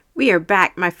We are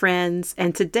back, my friends,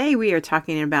 and today we are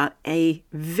talking about a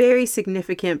very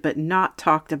significant but not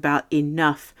talked about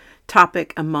enough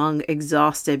topic among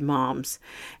exhausted moms,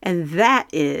 and that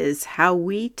is how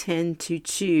we tend to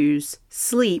choose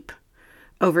sleep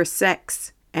over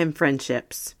sex and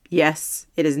friendships. Yes,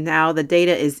 it is now, the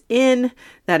data is in.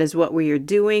 That is what we are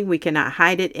doing. We cannot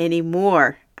hide it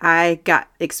anymore. I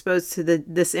got exposed to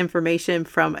this information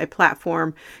from a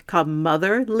platform called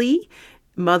Motherly.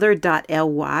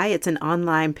 Mother.ly. It's an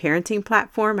online parenting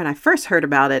platform, and I first heard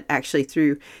about it actually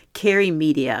through Carey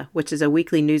Media, which is a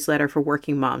weekly newsletter for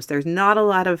working moms. There's not a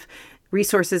lot of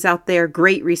resources out there,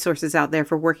 great resources out there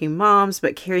for working moms,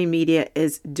 but Carey Media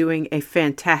is doing a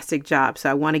fantastic job.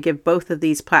 So I want to give both of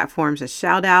these platforms a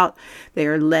shout out. They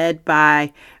are led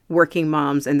by working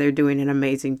moms, and they're doing an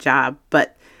amazing job.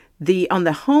 But on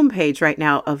the homepage right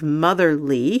now of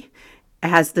Motherly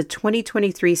has the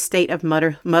 2023 State of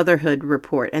Motherhood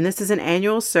Report. And this is an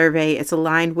annual survey. It's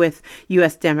aligned with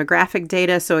U.S. demographic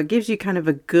data. So it gives you kind of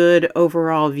a good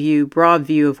overall view, broad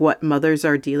view of what mothers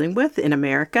are dealing with in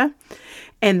America.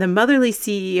 And the Motherly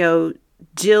CEO,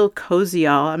 Jill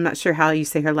Koziol, I'm not sure how you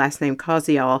say her last name,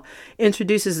 Koziol,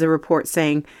 introduces the report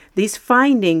saying, these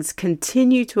findings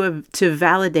continue to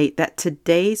validate that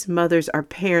today's mothers are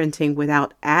parenting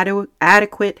without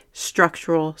adequate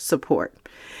structural support.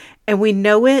 And we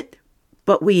know it,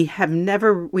 but we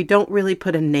don't really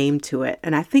put a name to it.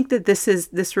 And I think that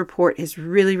this report is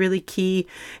really, really key.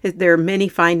 There are many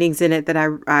findings in it that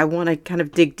I want to kind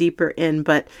of dig deeper in,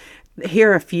 but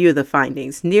here are a few of the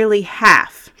findings. Nearly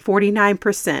half,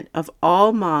 49% of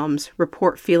all moms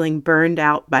report feeling burned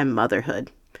out by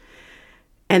motherhood.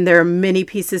 And there are many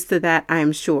pieces to that, I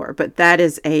am sure, but that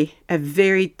is a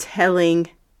very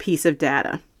telling piece of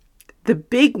data. The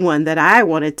big one that I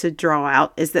wanted to draw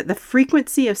out is that the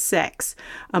frequency of sex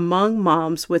among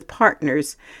moms with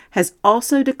partners has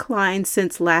also declined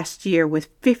since last year, with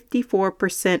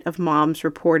 54% of moms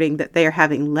reporting that they are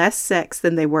having less sex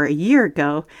than they were a year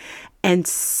ago, and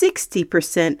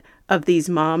 60% of these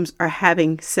moms are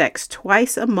having sex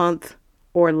twice a month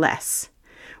or less,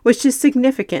 which is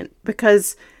significant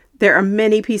because there are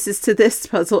many pieces to this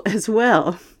puzzle as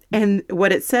well. And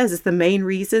what it says is the main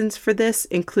reasons for this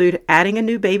include adding a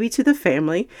new baby to the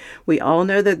family. We all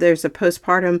know that there's a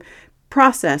postpartum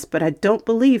process, but I don't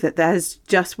believe that is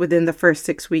just within the first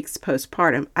 6 weeks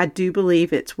postpartum. I do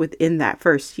believe it's within that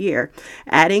first year.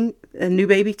 Adding a new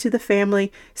baby to the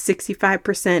family,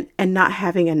 65%, and not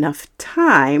having enough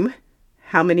time.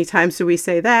 How many times do we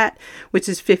say that? Which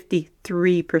is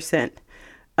 53%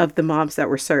 of the moms that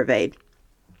were surveyed.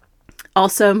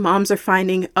 Also, moms are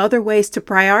finding other ways to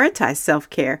prioritize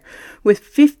self-care, with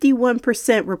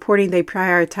 51% reporting they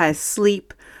prioritize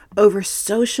sleep over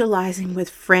socializing with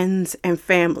friends and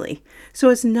family. So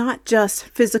it's not just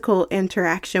physical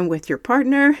interaction with your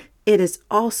partner, it is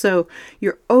also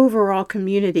your overall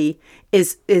community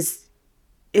is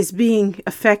being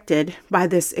affected by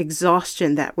this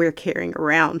exhaustion that we're carrying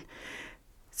around.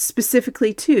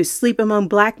 Specifically, too, sleep among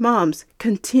Black moms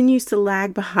continues to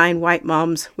lag behind white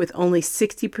moms, with only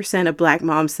 60% of Black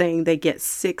moms saying they get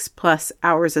 6+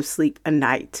 hours of sleep a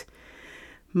night.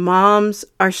 Moms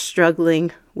are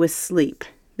struggling with sleep.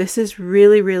 This is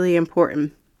really, really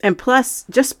important. And plus,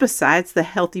 just besides the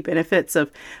healthy benefits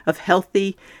of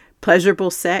healthy,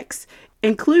 pleasurable sex,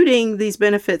 including these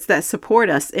benefits that support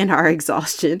us in our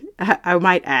exhaustion, I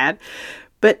might add,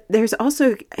 but there's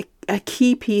also a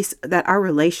key piece that our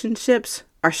relationships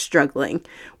are struggling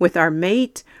with our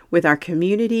mate, with our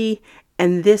community,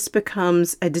 and this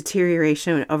becomes a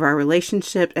deterioration of our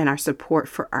relationship and our support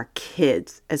for our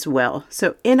kids as well.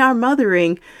 So in our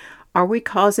mothering, are we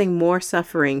causing more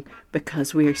suffering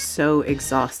because we are so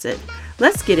exhausted?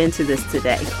 Let's get into this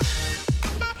today.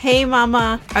 Hey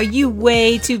mama, are you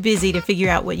way too busy to figure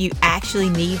out what you actually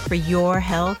need for your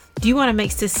health? Do you want to make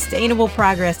sustainable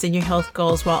progress in your health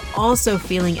goals while also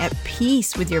feeling at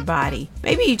peace with your body?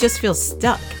 Maybe you just feel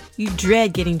stuck. You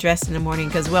dread getting dressed in the morning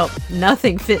because, well,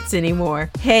 nothing fits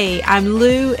anymore. Hey, I'm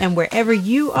Lou, and wherever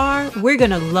you are, we're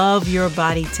going to love your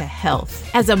body to health.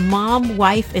 As a mom,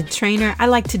 wife, and trainer, I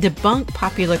like to debunk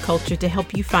popular culture to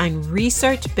help you find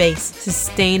research-based,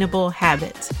 sustainable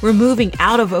habits. We're moving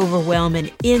out of overwhelm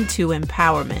and into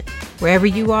empowerment. Wherever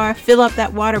you are, fill up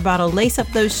that water bottle, lace up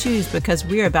those shoes, because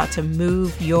we're about to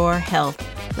move your health.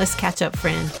 Let's catch up,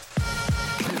 friend.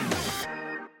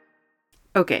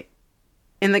 Okay.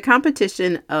 In the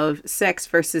competition of sex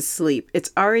versus sleep, it's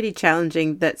already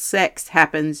challenging that sex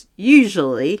happens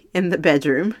usually in the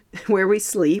bedroom where we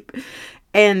sleep.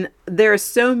 And there are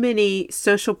so many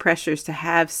social pressures to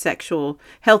have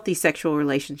healthy sexual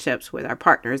relationships with our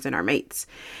partners and our mates.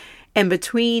 And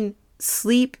between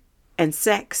sleep and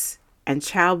sex and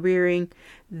childbearing,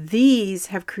 these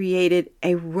have created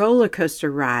a roller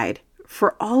coaster ride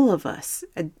for all of us,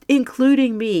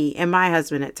 including me and my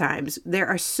husband at times. There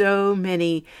are so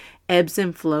many ebbs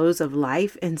and flows of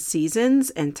life and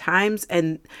seasons and times,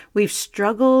 and we've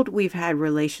struggled. We've had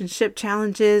relationship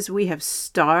challenges. We have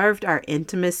starved our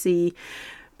intimacy,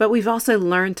 but we've also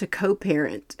learned to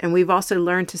co-parent, and we've also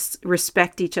learned to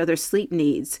respect each other's sleep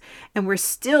needs. And we're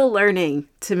still learning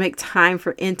to make time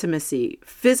for intimacy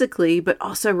physically, but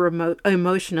also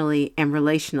emotionally and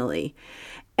relationally.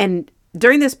 And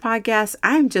during this podcast,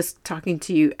 I'm just talking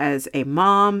to you as a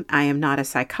mom. I am not a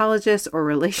psychologist or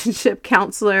relationship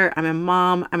counselor. I'm a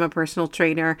mom. I'm a personal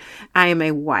trainer. I am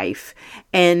a wife.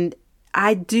 And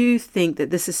I do think that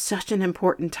this is such an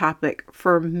important topic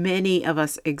for many of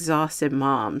us exhausted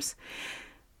moms.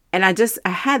 And I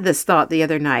had this thought the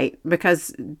other night,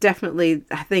 because definitely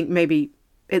I think maybe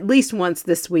at least once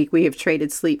this week we have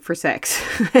traded sleep for sex.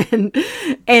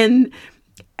 and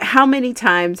how many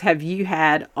times have you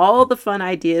had all the fun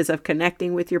ideas of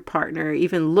connecting with your partner,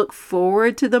 even look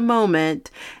forward to the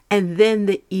moment, and then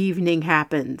the evening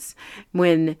happens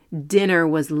when dinner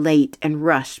was late and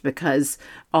rushed because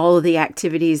all of the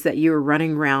activities that you were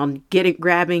running around,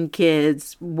 grabbing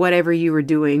kids, whatever you were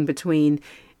doing between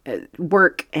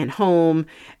work and home,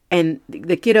 and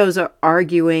the kiddos are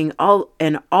arguing all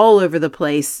over the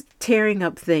place, tearing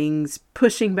up things,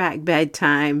 pushing back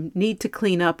bedtime, need to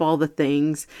clean up all the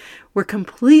things. We're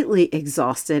completely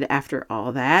exhausted after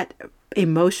all that,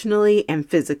 emotionally and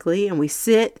physically. And we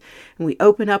sit and we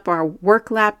open up our work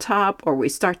laptop, or we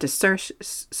start to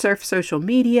surf social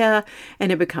media,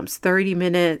 and it becomes 30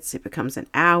 minutes, it becomes an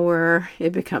hour,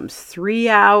 it becomes 3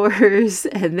 hours.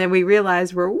 And then we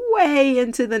realize we're way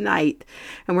into the night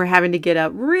and we're having to get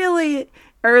up really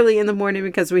early in the morning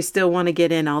because we still want to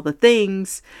get in all the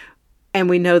things. And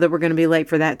we know that we're going to be late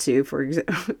for that too,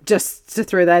 just to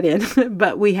throw that in.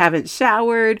 But we haven't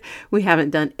showered. We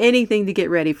haven't done anything to get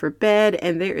ready for bed.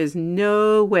 And there is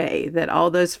no way that all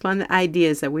those fun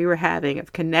ideas that we were having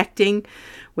of connecting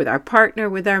with our partner,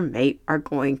 with our mate, are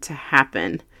going to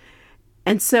happen.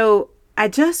 And so I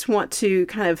just want to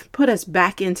kind of put us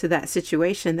back into that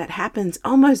situation that happens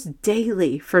almost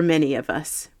daily for many of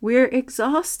us. We're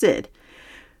exhausted.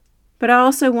 But I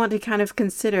also want to kind of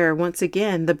consider, once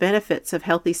again, the benefits of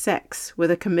healthy sex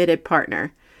with a committed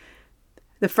partner.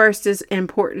 The first is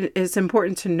important. It's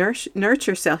important to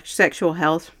nurture sexual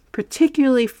health,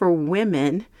 particularly for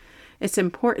women. It's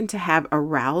important to have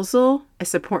arousal.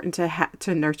 It's important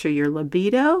to nurture your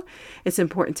libido. It's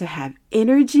important to have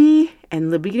energy. And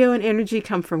libido and energy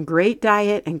come from great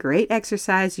diet and great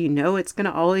exercise. You know it's going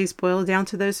to always boil down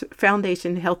to those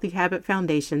healthy habit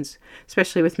foundations,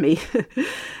 especially with me.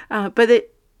 But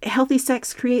healthy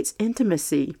sex creates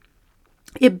intimacy.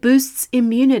 It boosts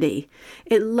immunity.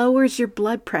 It lowers your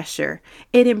blood pressure.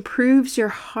 It improves your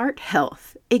heart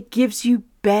health. It gives you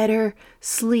better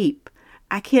sleep.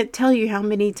 I can't tell you how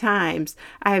many times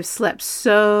I have slept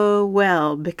so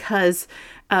well because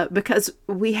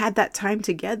we had that time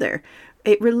together.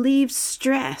 It relieves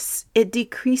stress. It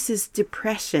decreases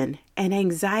depression and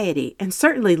anxiety, and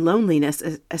certainly loneliness,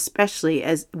 especially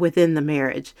as within the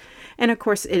marriage. And of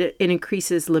course, it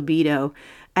increases libido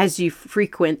as you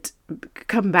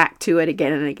come back to it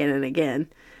again and again and again.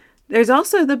 There's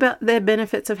also the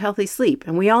benefits of healthy sleep,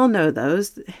 and we all know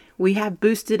those. We have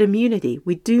boosted immunity.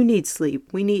 We do need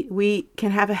sleep. We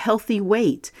can have a healthy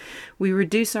weight. We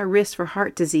reduce our risk for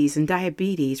heart disease and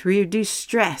diabetes. We reduce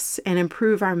stress and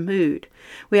improve our mood.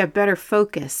 We have better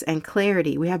focus and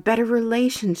clarity. We have better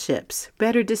relationships,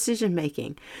 better decision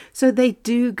making. So they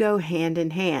do go hand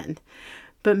in hand.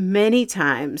 But many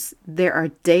times there are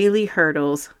daily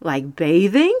hurdles like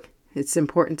bathing. It's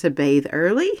important to bathe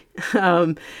early.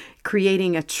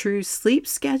 Creating a true sleep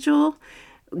schedule,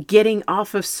 getting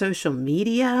off of social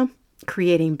media,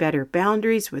 creating better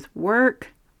boundaries with work,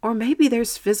 or maybe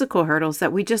there's physical hurdles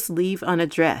that we just leave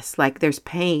unaddressed, like there's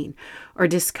pain or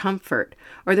discomfort,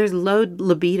 or there's low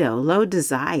libido, low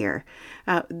desire,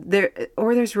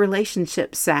 there's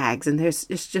relationship sags, and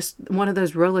it's just one of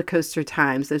those roller coaster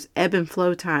times, those ebb and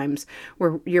flow times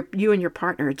where you and your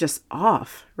partner are just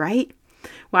off, right?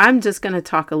 Well, I'm just going to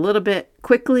talk a little bit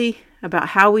quickly about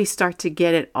how we start to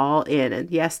get it all in.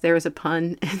 And yes, there was a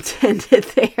pun intended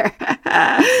there.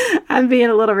 I'm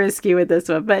being a little risky with this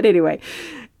one. But anyway,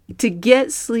 to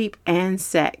get sleep and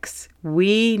sex,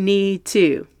 we need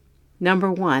to,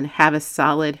 number one, have a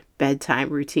solid bedtime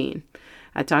routine.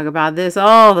 I talk about this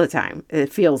all the time,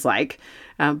 it feels like,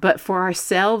 but for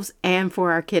ourselves and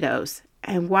for our kiddos.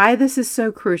 And why this is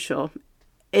so crucial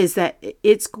is that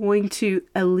it's going to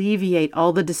alleviate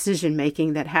all the decision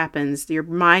making that happens. Your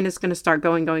mind is going to start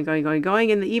going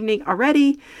in the evening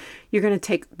already. You're going to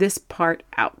take this part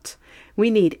out. We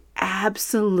need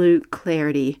absolute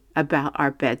clarity about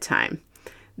our bedtime.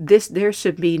 There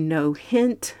should be no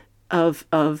hint of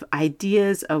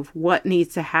ideas of what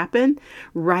needs to happen.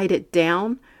 Write it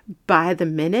down by the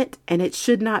minute, and it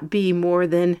should not be more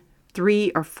than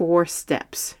 3 or 4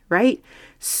 steps, right?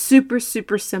 Super,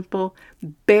 super simple,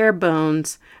 bare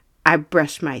bones. I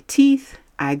brush my teeth.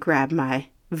 I grab my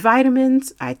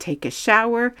vitamins. I take a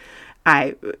shower.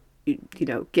 I,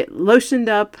 get lotioned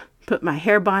up, put my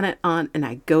hair bonnet on, and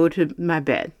I go to my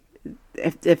bed.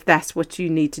 If that's what you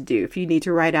need to do, if you need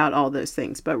to write out all those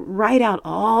things, but write out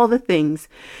all the things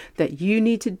that you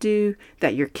need to do,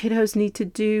 that your kiddos need to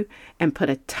do, and put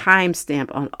a timestamp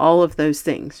on all of those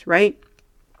things, right?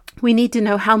 We need to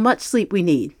know how much sleep we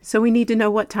need. So we need to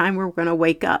know what time we're going to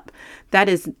wake up. That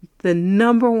is the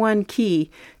number one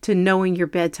key to knowing your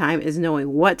bedtime, is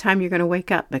knowing what time you're going to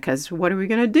wake up. Because what are we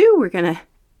going to do? We're going to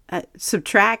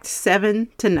subtract 7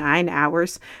 to 9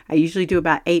 hours. I usually do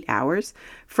about 8 hours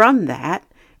from that,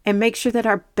 and make sure that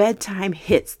our bedtime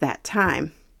hits that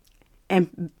time.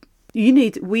 And we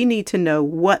need to know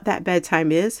what that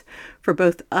bedtime is for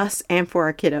both us and for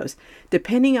our kiddos.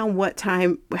 Depending on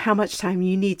how much time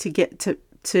you need to get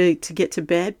to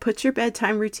bed, put your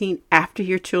bedtime routine after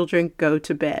your children go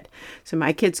to bed. So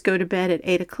my kids go to bed at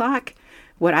 8 o'clock.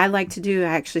 What I like to do,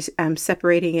 I'm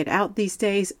separating it out these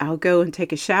days. I'll go and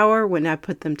take a shower when I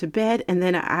put them to bed, and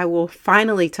then I will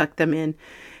finally tuck them in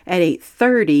at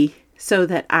 8:30 so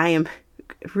that I am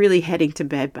really heading to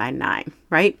bed by 9,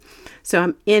 right? So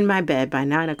I'm in my bed by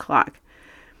 9 o'clock.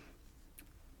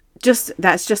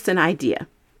 That's just an idea.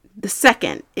 The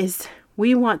second is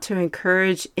we want to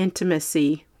encourage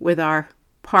intimacy with our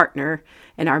partner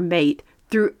and our mate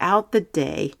throughout the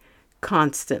day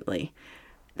constantly.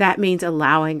 That means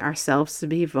allowing ourselves to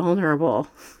be vulnerable.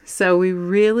 So we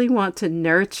really want to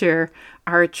nurture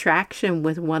our attraction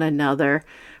with one another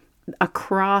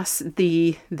across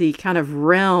the kind of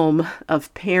realm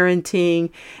of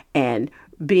parenting and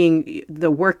being the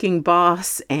working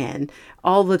boss and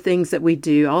all the things that we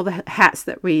do, all the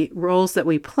roles that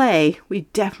we play. We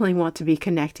definitely want to be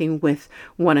connecting with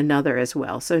one another as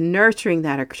well. So nurturing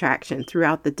that attraction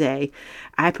throughout the day.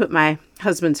 I put my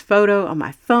husband's photo on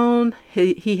my phone.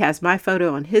 He has my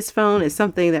photo on his phone. It's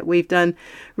something that we've done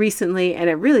recently, and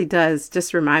it really does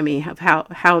just remind me of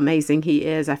how amazing he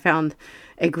is. I found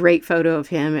a great photo of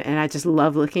him, and I just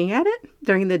love looking at it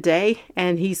during the day.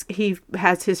 And he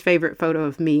has his favorite photo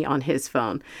of me on his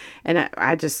phone, and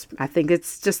I think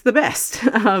it's just the best.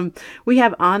 We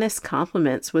have honest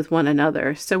compliments with one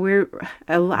another, so we're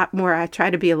a lot more. I try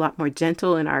to be a lot more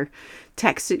gentle in our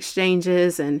text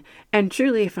exchanges, and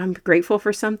truly, if I'm grateful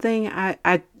for something,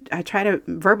 I try to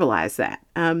verbalize that.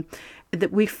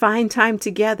 That we find time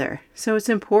together. So it's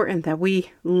important that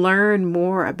we learn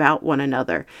more about one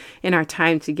another in our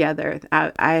time together.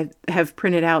 I have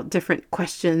printed out different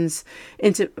questions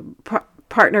into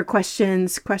partner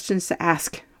questions to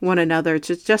ask one another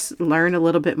to just learn a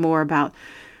little bit more about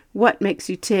what makes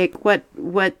you tick, what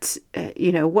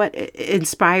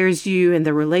inspires you in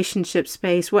the relationship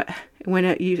space, when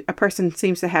a person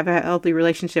seems to have a healthy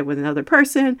relationship with another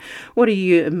person, what do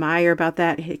you admire about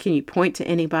that? Can you point to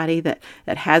anybody that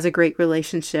has a great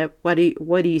relationship? What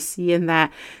do you see in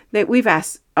that? That we've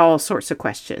asked all sorts of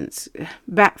questions,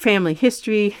 back family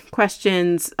history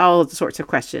questions, all sorts of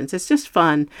questions. It's just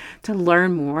fun to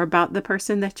learn more about the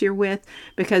person that you're with,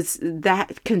 because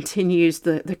that continues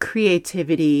the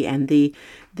creativity and the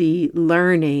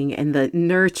learning and the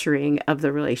nurturing of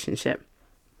the relationship.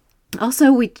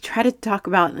 Also, we try to talk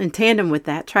about, in tandem with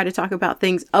that, try to talk about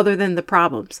things other than the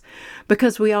problems,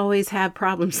 because we always have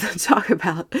problems to talk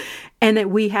about, and that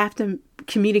we have to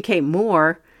communicate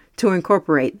more to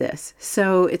incorporate this.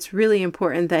 So it's really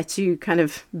important that you kind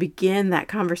of begin that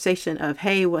conversation of,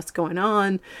 hey, what's going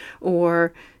on?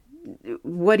 Or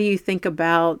what do you think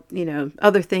about,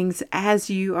 other things as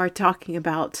you are talking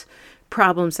about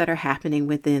problems that are happening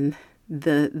within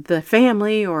the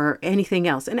family or anything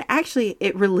else. And actually,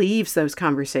 it relieves those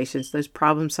conversations, those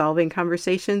problem-solving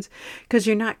conversations, because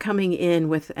you're not coming in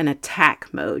with an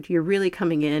attack mode. You're really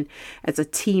coming in as a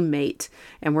teammate,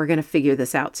 and we're going to figure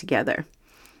this out together.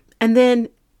 And then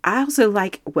I also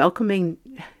like welcoming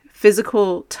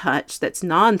physical touch that's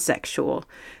non-sexual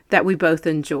that we both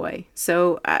enjoy.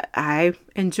 So I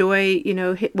enjoy,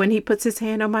 when he puts his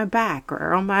hand on my back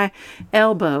or on my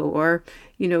elbow, or,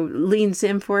 leans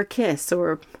in for a kiss,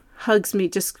 or hugs me,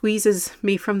 just squeezes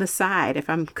me from the side if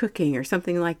I'm cooking or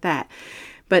something like that.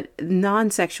 but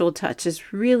non-sexual touch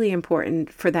is really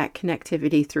important for that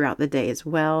connectivity throughout the day as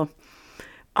well.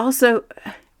 Also,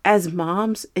 as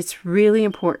moms, it's really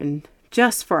important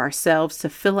just for ourselves to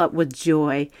fill up with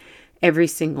joy every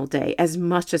single day as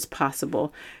much as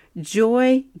possible.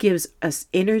 Joy gives us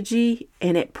energy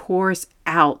and it pours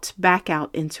back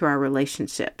out into our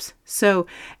relationships. So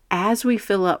as we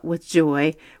fill up with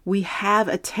joy, we have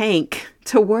a tank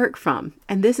to work from.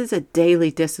 And this is a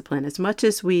daily discipline. As much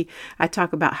as I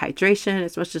talk about hydration,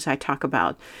 as much as I talk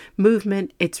about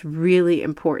movement, it's really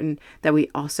important that we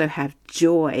also have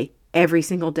joy every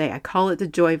single day. I call it the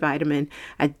joy vitamin.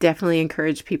 I definitely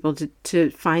encourage people to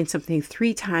find something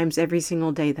 3 times every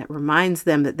single day that reminds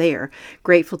them that they are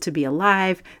grateful to be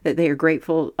alive, that they are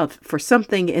grateful for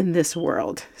something in this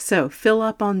world. So fill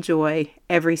up on joy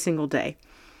every single day.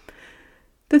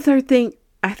 The third thing,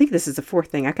 I think this is the fourth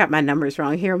thing. I got my numbers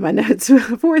wrong here on my notes. The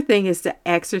fourth thing is to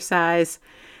exercise,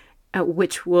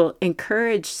 which will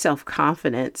encourage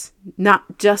self-confidence,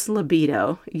 not just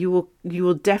libido. You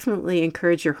will definitely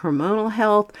encourage your hormonal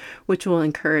health, which will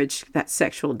encourage that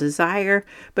sexual desire,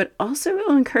 but also it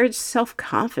will encourage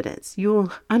self-confidence. You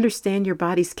will understand your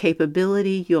body's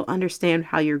capability. You'll understand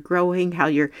how you're growing, how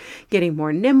you're getting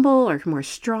more nimble or more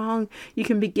strong. You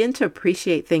can begin to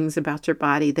appreciate things about your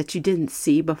body that you didn't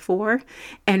see before.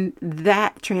 And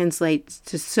that translates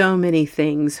to so many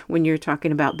things when you're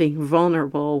talking about being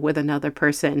vulnerable with another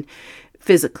person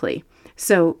physically.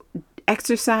 So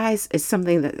exercise is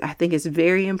something that I think is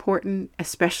very important,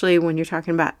 especially when you're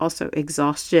talking about also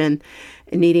exhaustion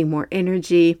and needing more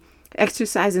energy.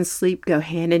 Exercise and sleep go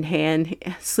hand in hand.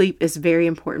 Sleep is very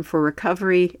important for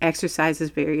recovery. Exercise is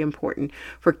very important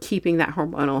for keeping that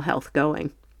hormonal health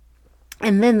going.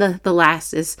 And then the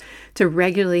last is to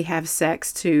regularly have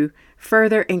sex to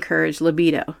further encourage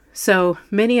libido. So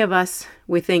many of us,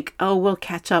 we think, oh, we'll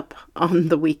catch up on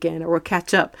the weekend, or we'll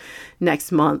catch up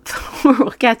next month, or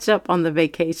we'll catch up on the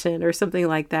vacation or something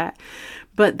like that.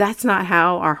 But that's not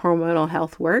how our hormonal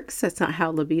health works. That's not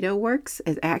how libido works.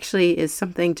 It actually is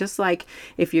something just like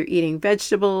if you're eating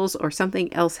vegetables or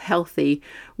something else healthy,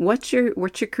 what you're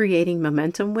creating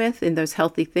momentum with in those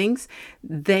healthy things,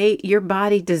 your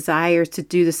body desires to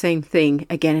do the same thing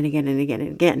again and again and again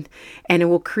and again. And it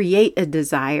will create a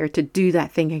desire to do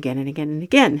that thing again and again and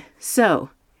again. So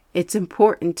it's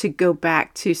important to go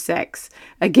back to sex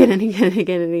again and again and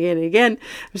again and again and again.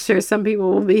 I'm sure some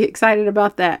people will be excited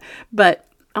about that. But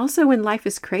also when life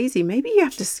is crazy, maybe you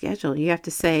have to schedule. You have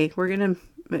to say, we're going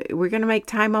to make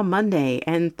time on Monday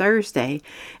and Thursday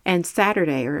and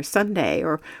Saturday or Sunday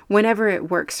or whenever it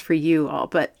works for you all.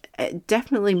 But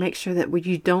definitely make sure that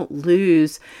you don't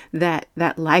lose that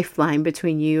lifeline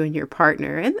between you and your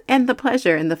partner and the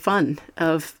pleasure and the fun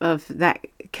of that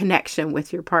connection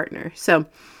with your partner. So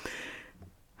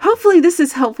hopefully this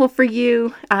is helpful for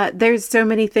you. There's so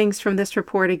many things from this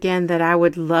report again that I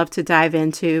would love to dive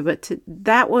into, but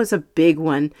that was a big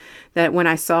one that when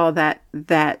I saw that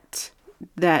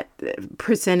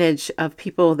percentage of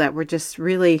people that were just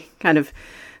really kind of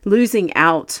losing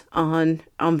out on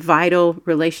vital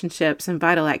relationships and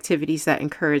vital activities that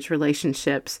encourage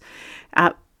relationships.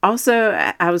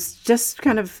 Also, I was just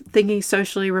kind of thinking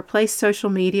socially, replace social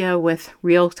media with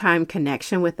real-time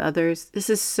connection with others.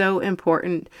 This is so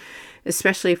important,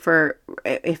 especially for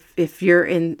if you're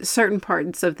in certain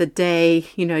parts of the day,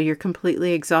 you're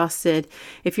completely exhausted.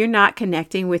 If you're not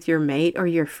connecting with your mate or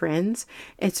your friends,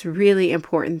 it's really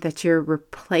important that you're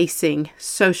replacing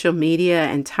social media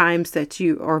and times that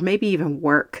or maybe even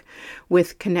work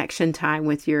with connection time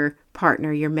with your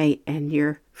partner, your mate, and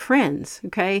your friends.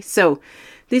 Okay. So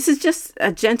this is just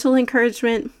a gentle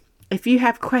encouragement. If you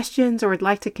have questions or would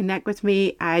like to connect with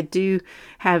me, I do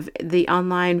have the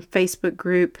online Facebook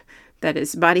group that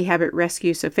is Body Habit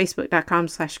Rescue. So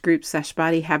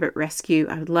facebook.com/group/Body Habit Rescue.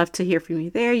 I would love to hear from you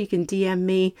there. You can DM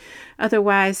me.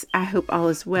 Otherwise, I hope all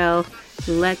is well.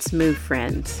 Let's move,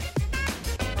 friends.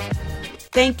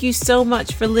 Thank you so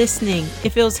much for listening.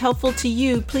 If it was helpful to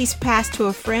you, please pass to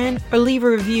a friend or leave a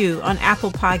review on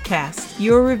Apple Podcasts.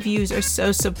 Your reviews are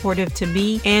so supportive to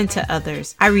me and to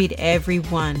others. I read every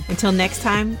one. Until next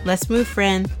time, let's move,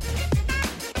 friend.